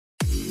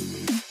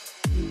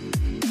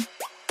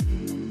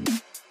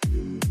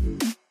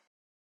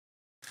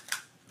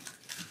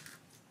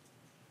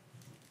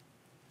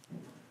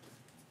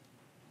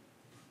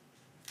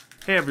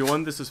Hey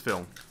everyone, this is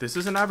Phil. This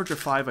is an average of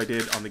 5 I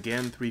did on the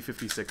GAN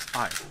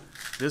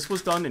 356i. This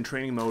was done in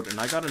training mode and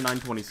I got a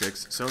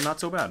 926, so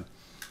not so bad.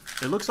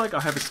 It looks like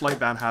I have a slight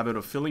bad habit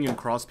of filling in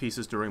cross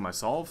pieces during my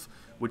solve,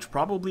 which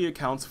probably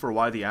accounts for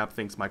why the app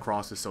thinks my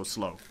cross is so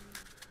slow.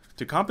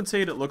 To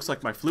compensate, it looks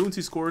like my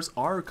fluency scores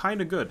are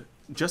kinda good.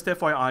 Just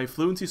FYI,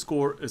 fluency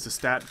score is a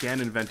stat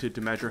GAN invented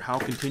to measure how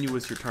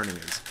continuous your turning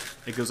is.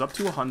 It goes up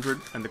to 100,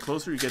 and the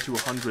closer you get to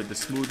 100, the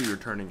smoother your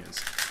turning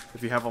is.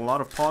 If you have a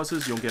lot of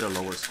pauses, you'll get a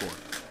lower score.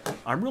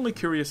 I'm really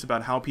curious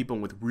about how people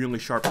with really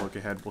sharp look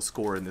ahead will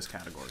score in this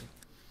category.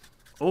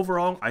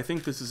 Overall, I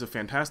think this is a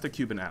fantastic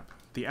Cuban app.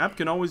 The app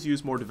can always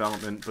use more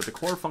development, but the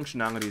core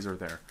functionalities are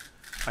there.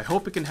 I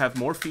hope it can have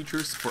more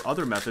features for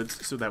other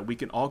methods so that we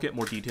can all get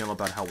more detail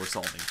about how we're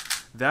solving.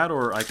 That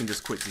or I can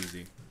just quit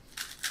ZZ.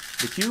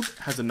 The cube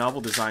has a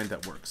novel design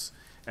that works,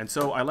 and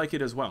so I like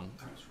it as well.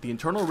 The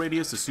internal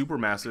radius is super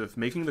massive,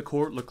 making the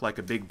core look like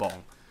a big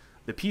ball.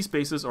 The piece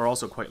bases are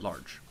also quite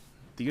large.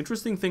 The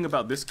interesting thing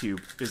about this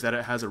cube is that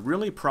it has a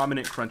really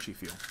prominent crunchy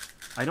feel.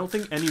 I don't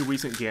think any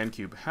recent GAN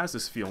cube has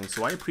this feel,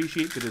 so I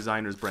appreciate the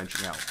designers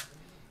branching out.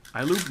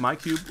 I lubed my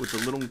cube with the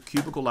little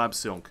Cubicle Lab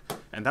Silk,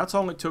 and that's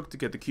all it took to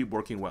get the cube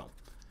working well.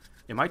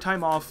 In my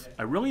time off,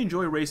 I really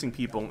enjoy racing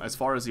people as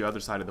far as the other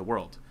side of the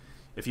world.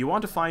 If you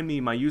want to find me,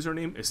 my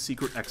username is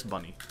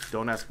SecretXBunny.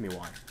 Don't ask me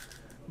why.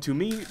 To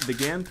me, the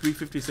GAN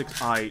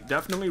 356i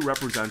definitely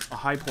represents a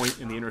high point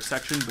in the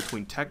intersection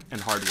between tech and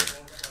hardware.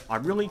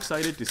 I'm really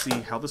excited to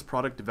see how this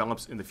product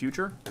develops in the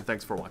future, and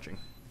thanks for watching.